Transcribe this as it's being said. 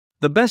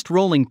The best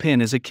rolling pin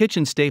is a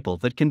kitchen staple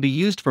that can be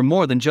used for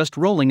more than just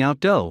rolling out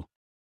dough.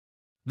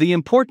 The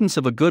importance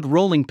of a good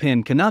rolling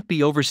pin cannot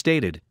be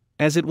overstated,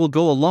 as it will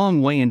go a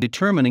long way in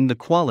determining the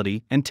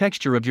quality and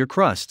texture of your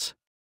crusts.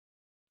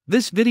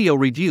 This video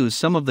reviews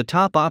some of the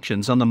top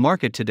options on the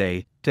market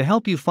today to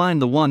help you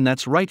find the one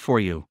that's right for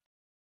you.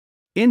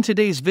 In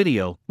today's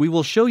video, we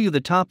will show you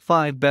the top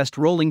 5 best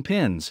rolling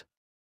pins.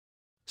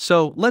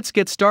 So, let's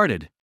get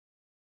started.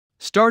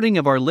 Starting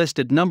of our list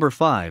at number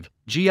 5,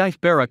 G.I.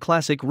 Barra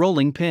Classic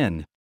Rolling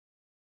Pin.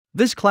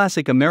 This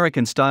classic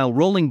American-style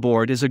rolling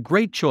board is a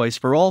great choice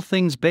for all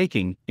things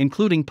baking,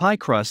 including pie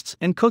crusts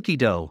and cookie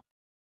dough.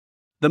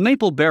 The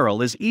maple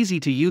barrel is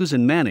easy to use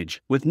and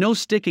manage, with no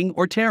sticking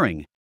or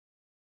tearing.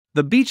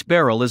 The beech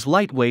barrel is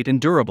lightweight and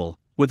durable,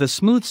 with a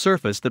smooth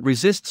surface that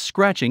resists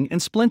scratching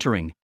and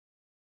splintering.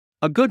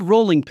 A good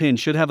rolling pin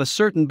should have a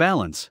certain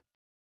balance.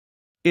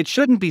 It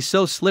shouldn't be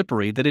so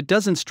slippery that it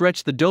doesn't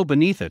stretch the dough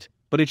beneath it,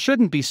 but it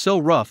shouldn't be so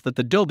rough that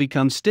the dough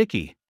becomes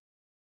sticky.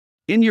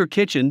 In your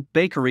kitchen,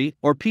 bakery,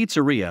 or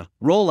pizzeria,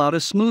 roll out a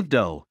smooth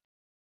dough.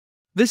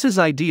 This is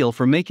ideal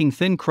for making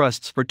thin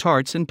crusts for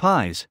tarts and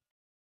pies.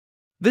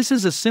 This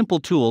is a simple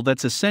tool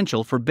that's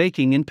essential for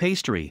baking and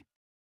pastry.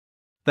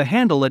 The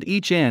handle at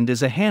each end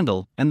is a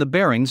handle and the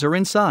bearings are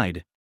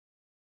inside.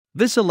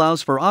 This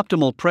allows for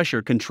optimal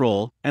pressure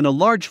control and a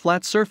large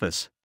flat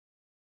surface.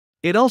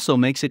 It also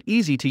makes it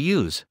easy to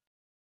use.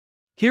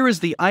 Here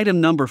is the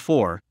item number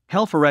 4,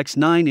 Helfarex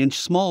 9-inch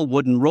Small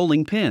Wooden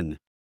Rolling Pin.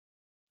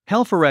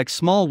 Helfarex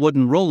Small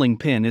Wooden Rolling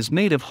Pin is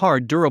made of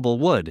hard, durable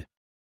wood.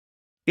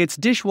 It's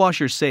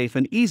dishwasher safe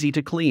and easy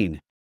to clean.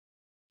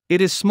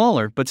 It is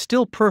smaller but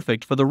still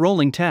perfect for the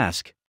rolling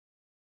task.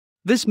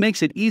 This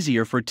makes it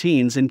easier for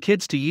teens and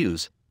kids to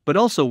use, but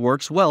also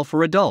works well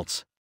for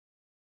adults.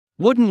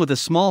 Wooden with a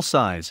small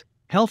size,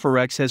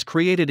 Helfarex has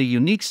created a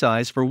unique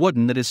size for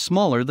wooden that is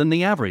smaller than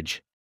the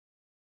average.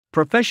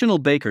 Professional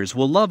bakers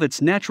will love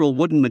its natural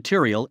wooden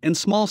material and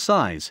small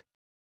size.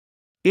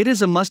 It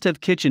is a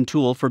must-have kitchen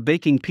tool for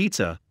baking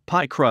pizza,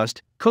 pie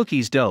crust,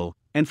 cookies dough,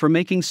 and for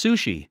making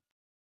sushi.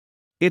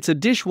 It's a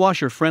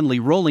dishwasher-friendly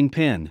rolling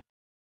pin.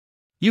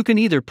 You can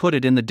either put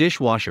it in the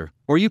dishwasher,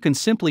 or you can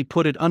simply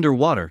put it under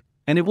water,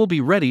 and it will be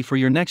ready for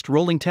your next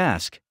rolling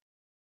task.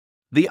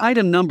 The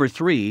item number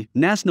 3,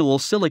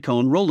 Nasnawal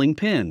Silicone Rolling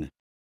Pin.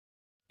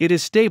 It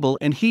is stable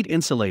and heat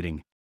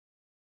insulating.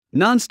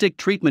 Non-stick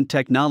treatment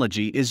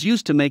technology is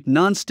used to make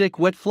non-stick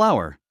wet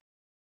flour.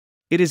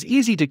 It is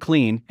easy to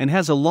clean and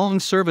has a long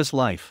service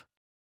life.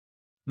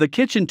 The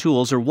kitchen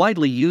tools are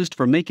widely used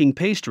for making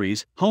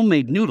pastries,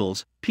 homemade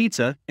noodles,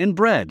 pizza, and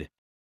bread.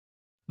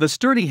 The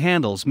sturdy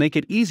handles make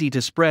it easy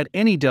to spread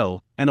any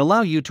dough and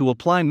allow you to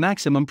apply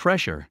maximum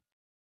pressure.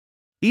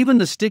 Even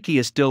the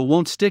stickiest dough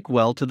won't stick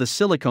well to the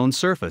silicone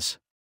surface.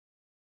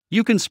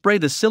 You can spray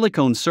the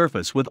silicone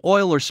surface with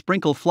oil or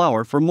sprinkle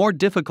flour for more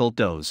difficult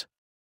doughs.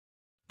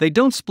 They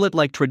don't split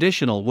like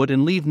traditional wood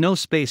and leave no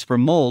space for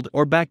mold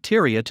or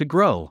bacteria to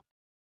grow.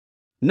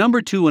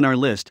 Number 2 in our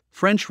list,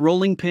 French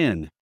Rolling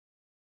Pin.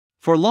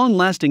 For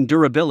long-lasting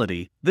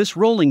durability, this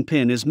rolling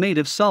pin is made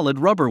of solid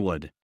rubber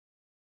wood.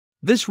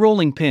 This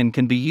rolling pin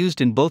can be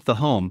used in both the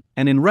home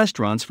and in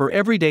restaurants for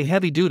everyday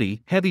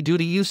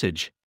heavy-duty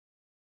usage.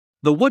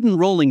 The wooden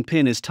rolling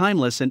pin is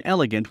timeless and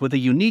elegant with a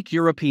unique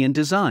European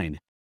design.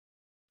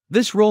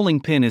 This rolling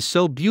pin is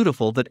so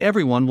beautiful that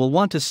everyone will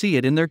want to see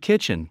it in their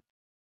kitchen.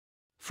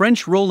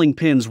 French rolling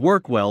pins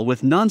work well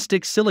with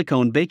non-stick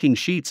silicone baking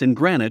sheets and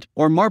granite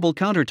or marble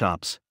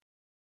countertops.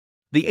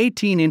 The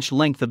 18-inch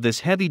length of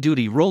this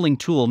heavy-duty rolling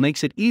tool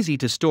makes it easy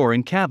to store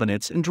in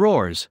cabinets and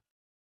drawers.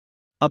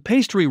 A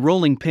pastry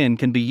rolling pin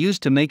can be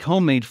used to make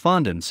homemade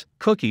fondants,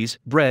 cookies,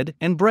 bread,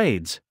 and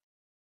braids.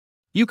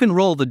 You can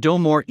roll the dough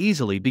more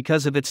easily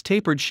because of its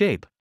tapered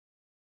shape.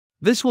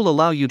 This will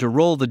allow you to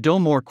roll the dough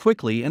more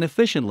quickly and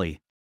efficiently.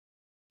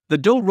 The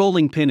dough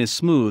rolling pin is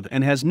smooth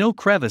and has no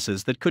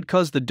crevices that could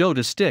cause the dough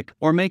to stick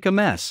or make a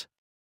mess.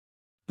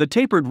 The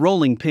tapered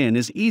rolling pin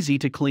is easy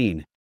to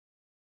clean.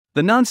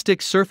 The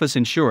non-stick surface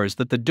ensures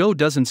that the dough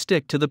doesn't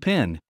stick to the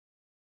pin.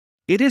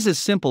 It is as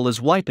simple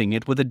as wiping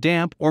it with a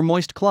damp or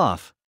moist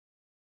cloth.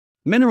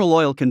 Mineral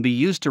oil can be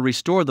used to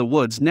restore the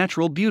wood's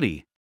natural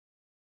beauty.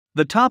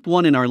 The top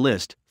one in our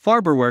list,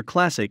 Farberware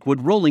Classic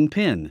Wood Rolling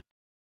Pin.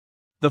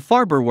 The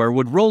Farberware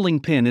wood rolling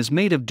pin is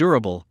made of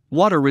durable,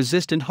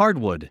 water-resistant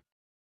hardwood.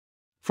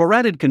 For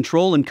added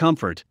control and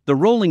comfort, the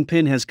rolling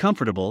pin has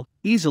comfortable,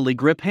 easily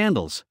grip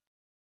handles.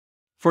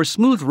 For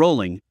smooth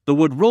rolling, the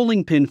wood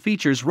rolling pin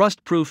features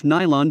rust-proof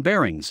nylon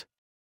bearings.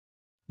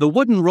 The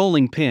wooden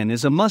rolling pin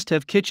is a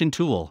must-have kitchen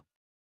tool.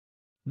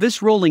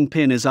 This rolling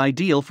pin is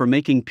ideal for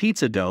making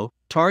pizza dough,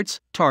 tarts,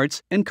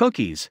 and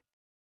cookies.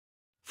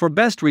 For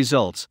best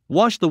results,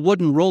 wash the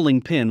wooden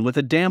rolling pin with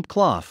a damp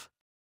cloth.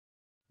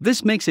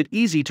 This makes it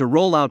easy to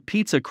roll out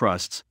pizza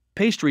crusts,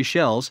 pastry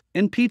shells,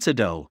 and pizza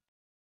dough.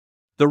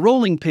 The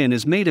rolling pin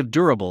is made of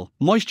durable,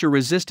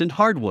 moisture-resistant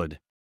hardwood.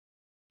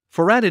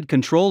 For added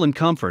control and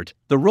comfort,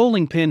 the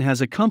rolling pin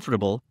has a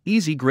comfortable,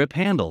 easy grip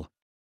handle.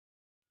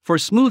 For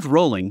smooth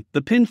rolling,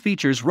 the pin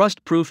features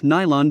rust-proof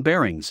nylon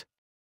bearings.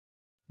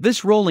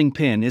 This rolling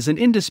pin is an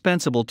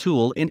indispensable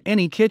tool in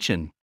any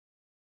kitchen.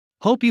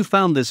 Hope you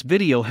found this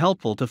video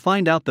helpful to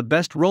find out the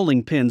best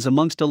rolling pins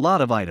amongst a lot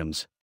of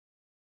items.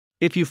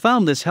 If you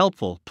found this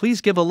helpful,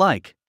 please give a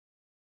like.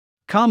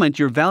 Comment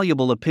your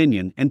valuable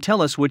opinion and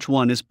tell us which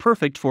one is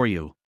perfect for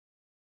you.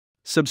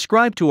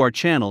 Subscribe to our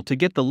channel to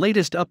get the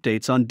latest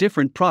updates on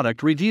different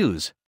product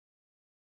reviews.